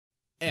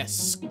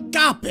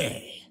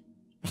Escape!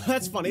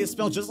 That's funny, it's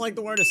spelled just like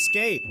the word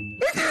escape.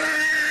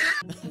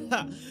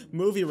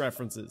 Movie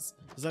references.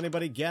 Does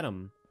anybody get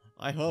them?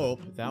 I hope.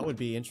 That would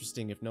be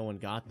interesting if no one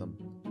got them.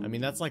 I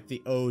mean, that's like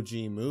the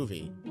OG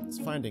movie. It's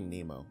Finding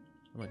Nemo.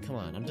 I'm like, come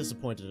on, I'm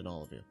disappointed in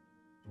all of you.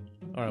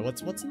 Alright,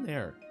 what's in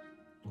there?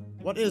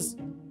 What is...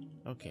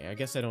 Okay, I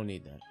guess I don't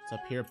need that. It's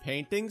up here.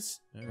 Paintings.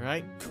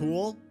 Alright,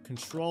 cool.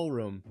 Control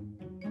room.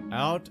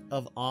 Out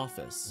of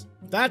office.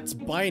 That's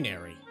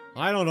binary.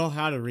 I don't know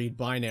how to read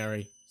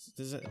binary.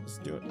 Does it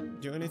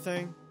do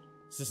anything?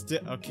 Is this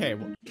okay,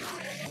 well...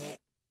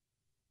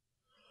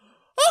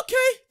 Okay,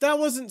 that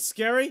wasn't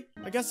scary.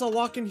 I guess I'll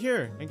walk in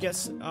here and get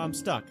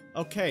stuck.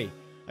 Okay,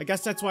 I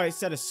guess that's why I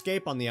said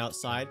escape on the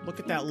outside.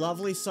 Look at that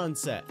lovely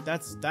sunset.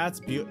 That's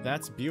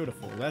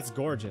beautiful. That's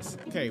gorgeous.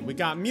 Okay, we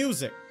got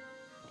music.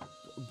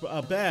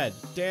 A bed,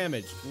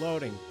 damage,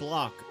 loading,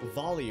 block,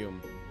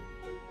 volume.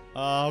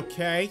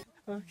 Okay.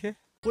 Okay.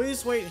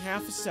 Please wait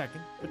half a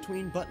second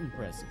between button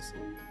presses.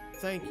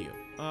 Thank you.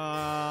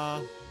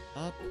 Up.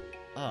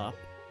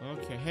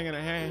 Okay,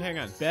 hang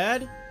on.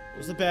 Bed?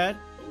 There's the bed.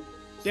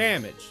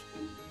 Damage.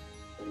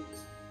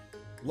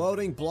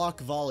 Loading, block,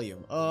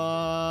 volume.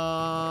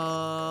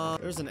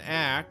 There's an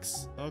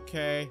axe.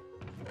 Okay.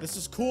 This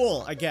is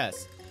cool, I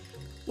guess.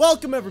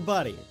 Welcome,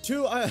 everybody,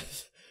 to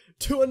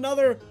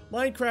another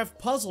Minecraft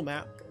puzzle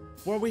map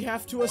where we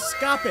have to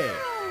escape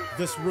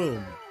this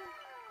room.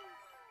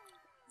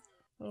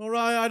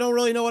 Alright, I don't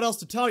really know what else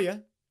to tell you.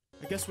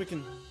 I guess we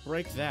can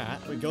break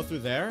that. We go through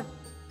there?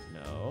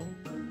 No.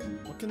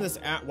 What can this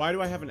why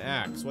do I have an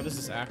axe? What is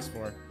this axe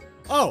for?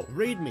 Oh,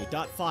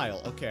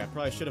 readme.file. Okay, I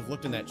probably should have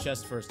looked in that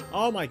chest first.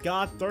 Oh my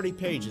god, 30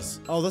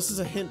 pages. Oh, this is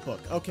a hint book.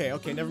 Okay,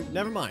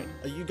 never mind.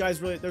 You guys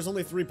really, there's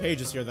only 3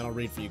 pages here that I'll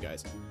read for you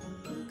guys.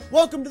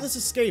 Welcome to this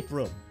escape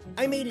room.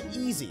 I made it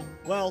easy.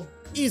 Well,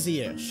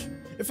 easy-ish.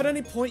 If at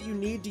any point you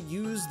need to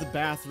use the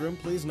bathroom,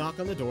 please knock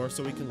on the door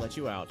so we can let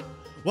you out.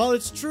 While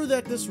it's true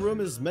that this room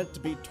is meant to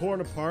be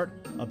torn apart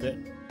a bit,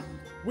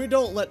 we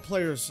don't let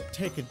players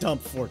take a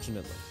dump,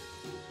 fortunately.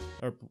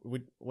 Or,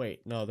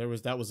 wait, no,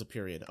 that was a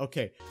period.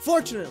 Okay,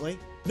 fortunately,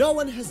 no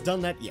one has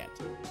done that yet.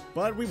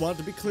 But we want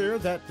to be clear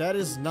that that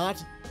is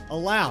not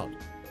allowed.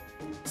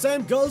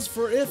 Same goes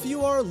for if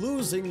you are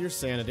losing your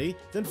sanity,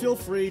 then feel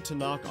free to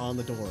knock on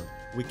the door.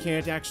 We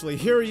can't actually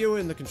hear you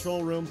in the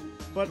control room,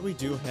 but we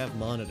do have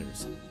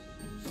monitors.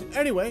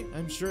 Anyway,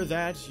 I'm sure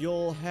that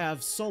you'll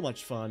have so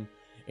much fun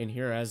in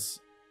here as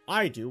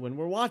I do when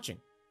we're watching.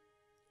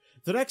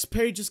 The next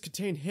pages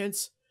contain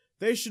hints.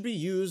 They should be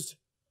used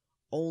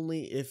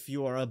only if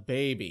you are a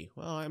baby.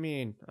 Well, I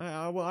mean,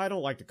 I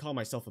don't like to call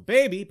myself a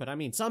baby, but I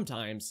mean,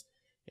 sometimes,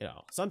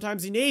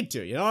 sometimes you need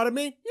to, you know what I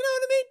mean?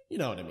 You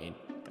know what I mean.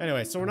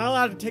 Anyway, so we're not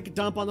allowed to take a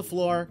dump on the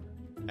floor,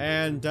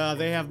 and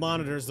they have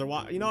monitors.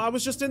 I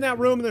was just in that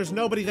room and there's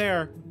nobody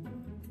there.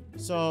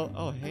 So,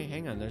 oh, hey,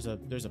 hang on, there's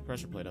a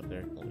pressure plate up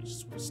there. Let me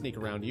just sneak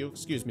around you.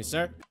 Excuse me,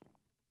 sir.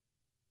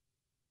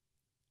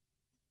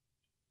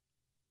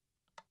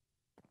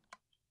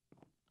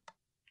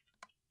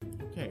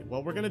 Okay,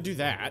 well, we're gonna do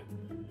that.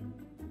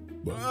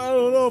 But I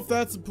don't know if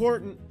that's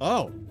important.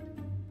 Oh,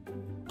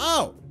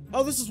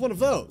 this is one of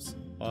those.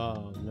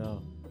 Oh,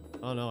 no.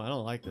 Oh, no, I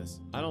don't like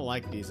this. I don't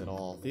like these at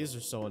all. These are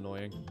so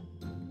annoying.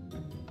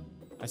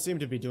 I seem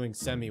to be doing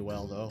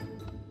semi-well, though.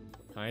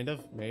 Kind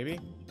of, maybe.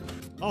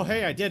 Oh,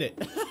 hey, I did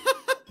it.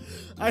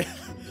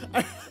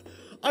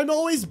 I'm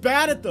always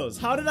bad at those.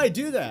 How did I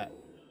do that?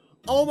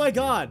 Oh my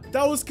god,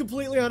 that was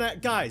completely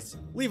guys,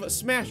 leave a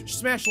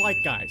smash like,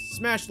 guys.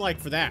 Smash like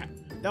for that.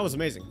 That was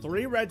amazing.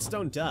 3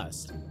 redstone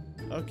dust.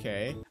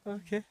 Okay.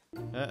 Okay.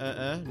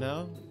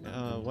 No.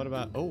 What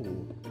about,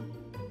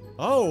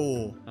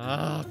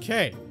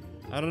 okay.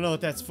 I don't know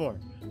what that's for,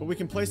 but we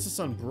can place this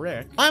on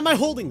brick. Why am I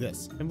holding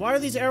this? And why are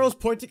these arrows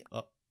pointing?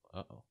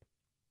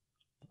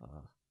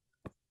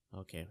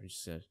 Okay, we're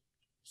just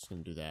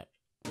gonna do that.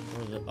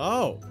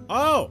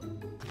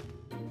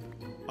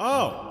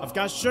 I've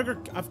got sugar.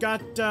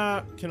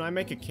 Can I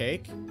make a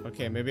cake?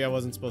 Okay, maybe I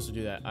wasn't supposed to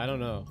do that. I don't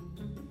know.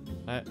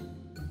 I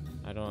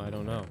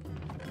don't know.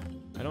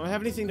 I don't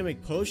have anything to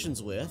make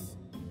potions with.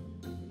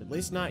 At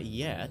least not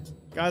yet.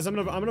 Guys, I'm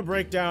gonna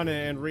break down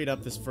and read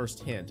up this first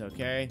hint,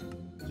 okay?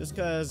 Just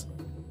cause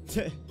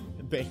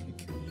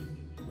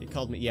he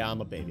called me, yeah,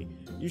 I'm a baby.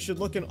 You should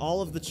look in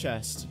all of the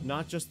chests,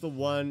 not just the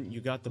one you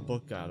got the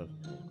book out of.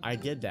 I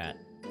did that.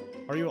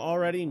 Are you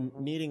already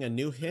needing a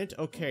new hint?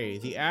 Okay,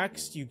 the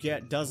axe you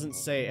get doesn't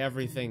say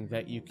everything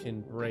that you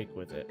can break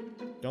with it.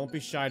 Don't be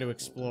shy to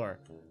explore.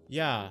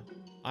 Yeah,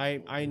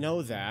 I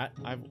know that.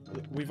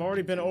 We've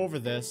already been over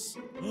this.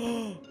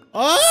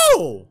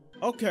 Oh!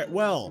 Okay,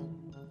 well,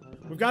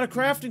 we've got a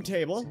crafting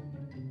table.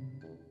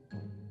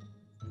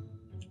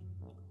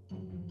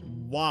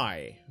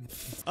 Why?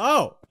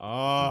 Oh!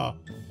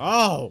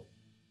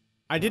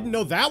 I didn't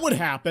know that would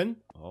happen.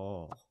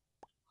 Oh,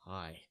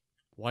 hi.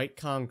 White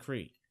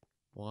concrete.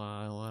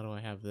 Why do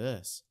I have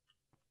this?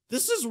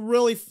 This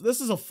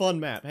is a fun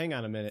map. Hang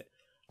on a minute.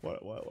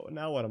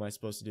 Now what am I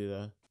supposed to do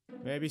though?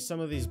 Maybe some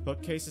of these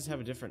bookcases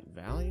have a different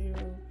value?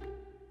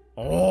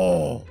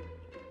 Oh!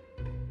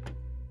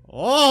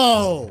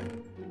 Oh!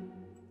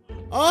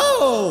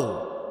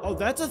 Oh! Oh,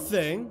 that's a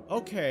thing.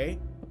 Okay.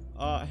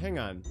 Hang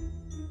on.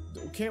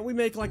 Can't we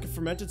make like a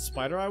fermented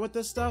spider eye with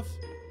this stuff?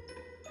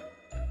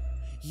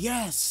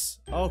 Yes!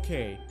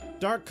 Okay.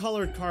 Dark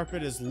colored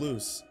carpet is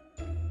loose.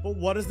 But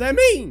what does that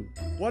mean?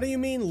 What do you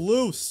mean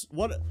loose?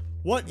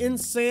 What in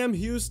Sam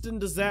Houston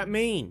does that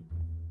mean?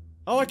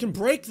 Oh, I can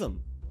break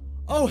them.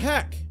 Oh,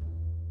 heck.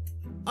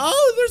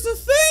 Oh, there's a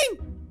thing!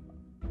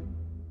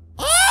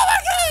 Oh my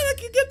god, I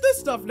can get this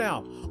stuff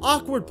now.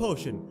 Awkward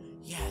potion.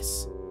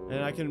 Yes.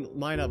 And I can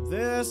mine up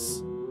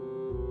this.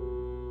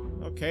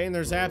 Okay, and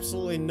there's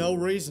absolutely no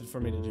reason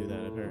for me to do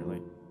that,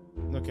 apparently.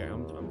 Okay,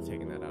 I'm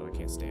taking that out. I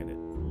can't stand it.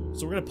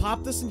 So we're gonna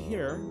pop this in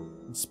here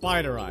and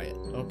spider eye it.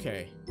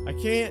 Okay. I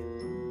can't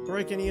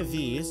break any of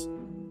these.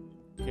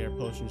 Okay, our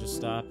potion just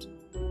stopped.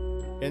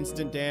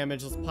 Instant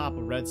damage. Let's pop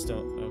a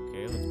redstone.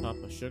 Okay, let's pop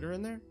a sugar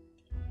in there.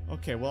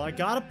 Okay, well, I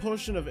got a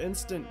potion of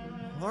instant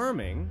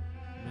harming.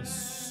 I'm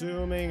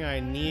assuming I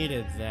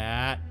needed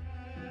that.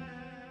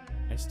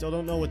 I still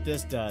don't know what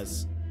this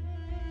does.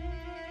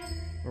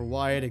 Or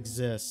why it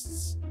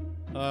exists.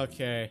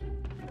 Okay.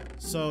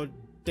 So,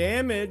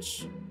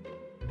 damage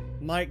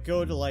might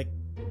go to, like,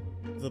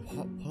 the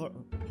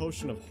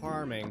potion of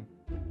harming.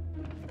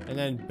 And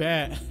then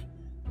bed.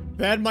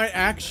 Bed might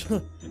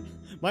actually...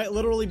 might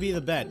literally be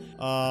the bed.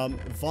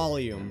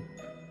 Volume.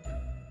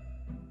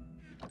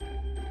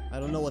 I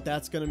don't know what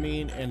that's gonna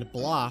mean. And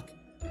block.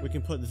 We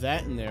can put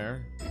that in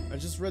there. I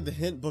just read the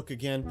hint book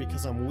again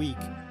because I'm weak.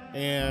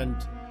 And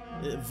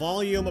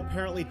volume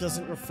apparently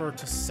doesn't refer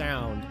to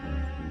sound.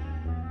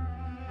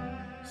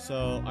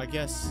 So, I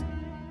guess...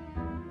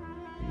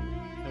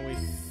 Can we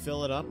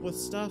fill it up with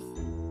stuff?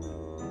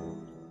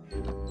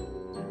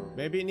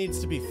 Maybe it needs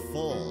to be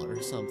full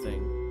or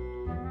something.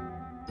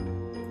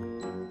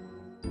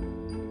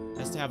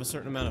 Has to have a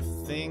certain amount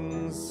of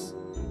things.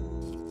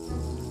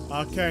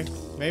 Okay,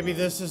 maybe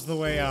this is the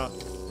way out.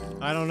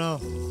 I don't know.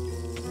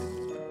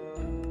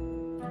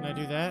 Can I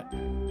do that?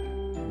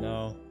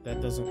 No,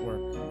 that doesn't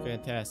work.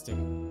 Fantastic.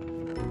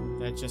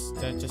 That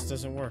just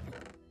doesn't work.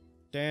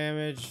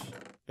 Damage,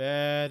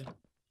 bed,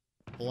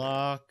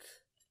 block.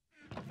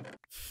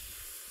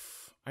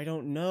 I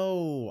don't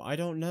know. I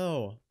don't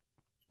know.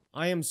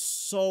 I am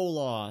so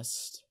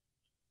lost.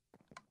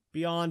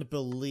 Beyond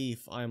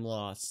belief, I'm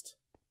lost.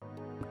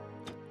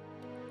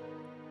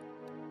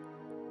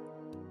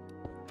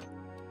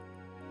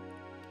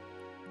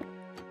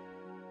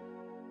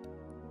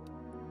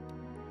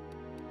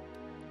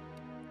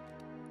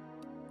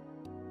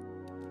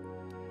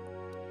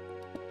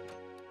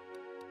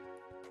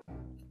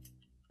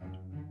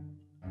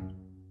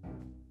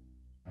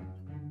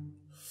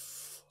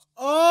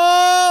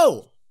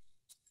 Oh!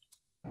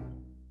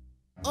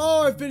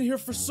 Oh, I've been here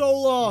for so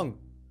long.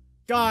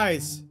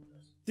 Guys,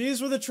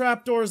 these were the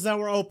trapdoors that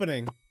were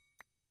opening.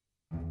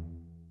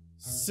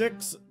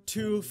 6,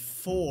 2,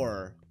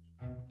 4.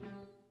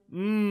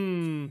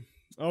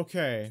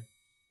 Okay.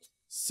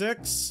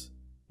 6,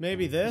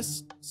 maybe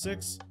this?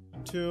 6,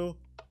 2,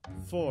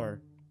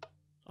 4.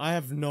 I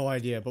have no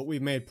idea, but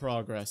we've made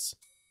progress.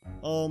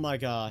 Oh my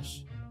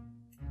gosh.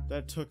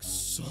 That took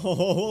so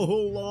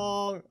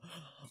long.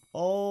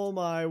 Oh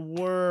my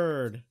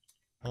word.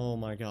 Oh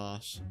my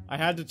gosh. I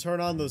had to turn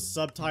on those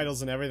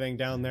subtitles and everything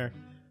down there.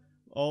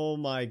 Oh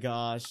my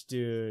gosh,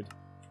 dude.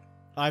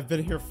 I've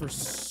been here for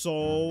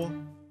so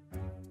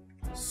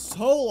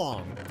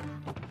long.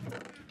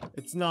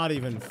 It's not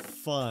even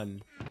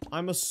fun.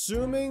 I'm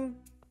assuming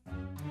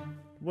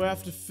we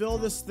have to fill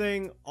this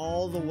thing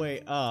all the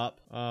way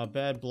up.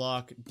 Bed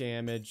block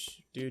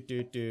damage. Do.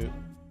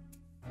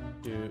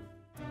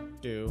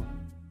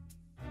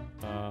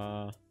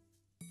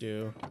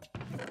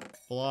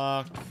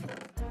 Block.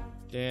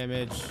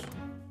 Damage.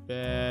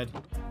 Bed.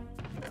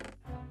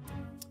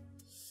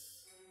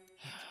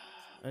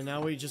 And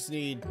now we just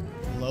need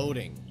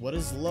loading. What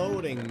does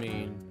loading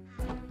mean?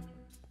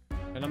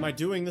 And am I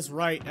doing this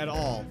right at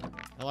all?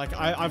 Like,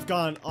 I've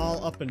gone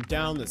all up and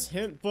down this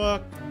hint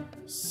book.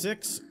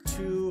 6,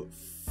 2,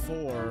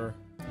 4.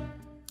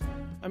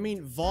 I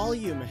mean,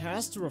 volume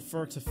has to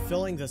refer to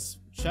filling this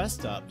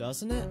chest up,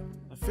 doesn't it?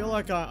 I feel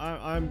like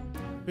I'm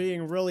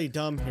being really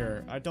dumb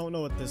here. I don't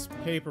know what this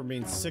paper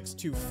means. 6,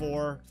 2,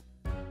 4.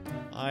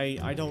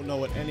 I don't know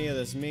what any of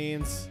this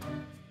means.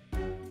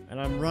 And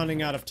I'm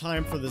running out of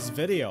time for this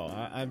video.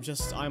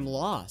 I'm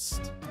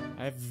lost.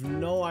 I have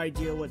no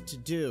idea what to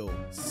do.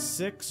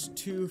 6,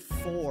 2,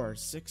 4.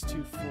 6,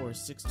 2, 4.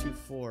 6, 2,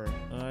 4.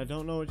 I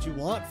don't know what you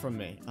want from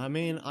me. I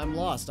mean, I'm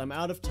lost. I'm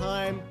out of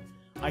time.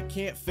 I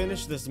can't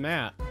finish this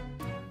map.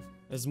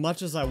 As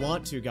much as I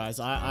want to, guys.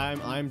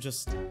 I'm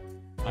just...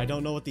 I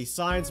don't know what these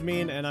signs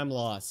mean, and I'm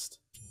lost.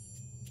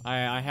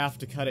 I have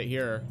to cut it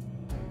here.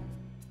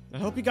 I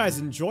hope you guys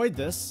enjoyed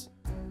this.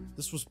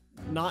 This was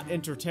not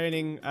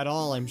entertaining at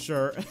all, I'm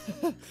sure.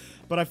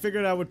 But I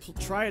figured I would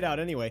try it out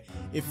anyway.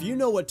 If you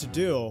know what to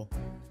do,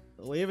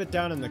 leave it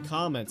down in the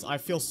comments. I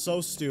feel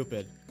so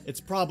stupid. It's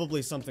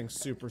probably something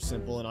super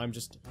simple, and I'm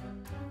just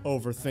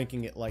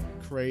overthinking it like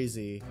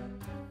crazy.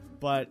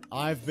 But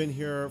I've been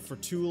here for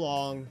too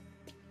long.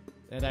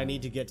 And I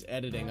need to get to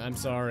editing. I'm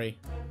sorry.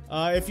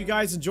 If you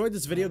guys enjoyed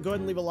this video, go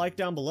ahead and leave a like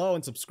down below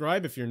and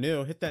subscribe if you're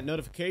new. Hit that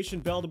notification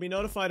bell to be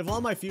notified of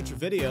all my future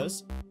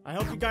videos. I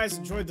hope you guys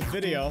enjoyed the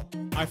video.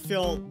 I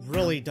feel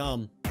really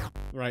dumb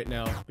right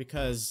now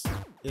because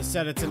it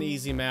said it's an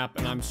easy map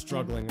and I'm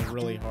struggling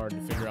really hard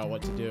to figure out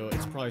what to do.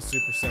 It's probably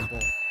super simple.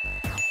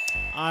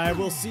 I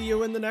will see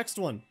you in the next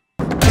one.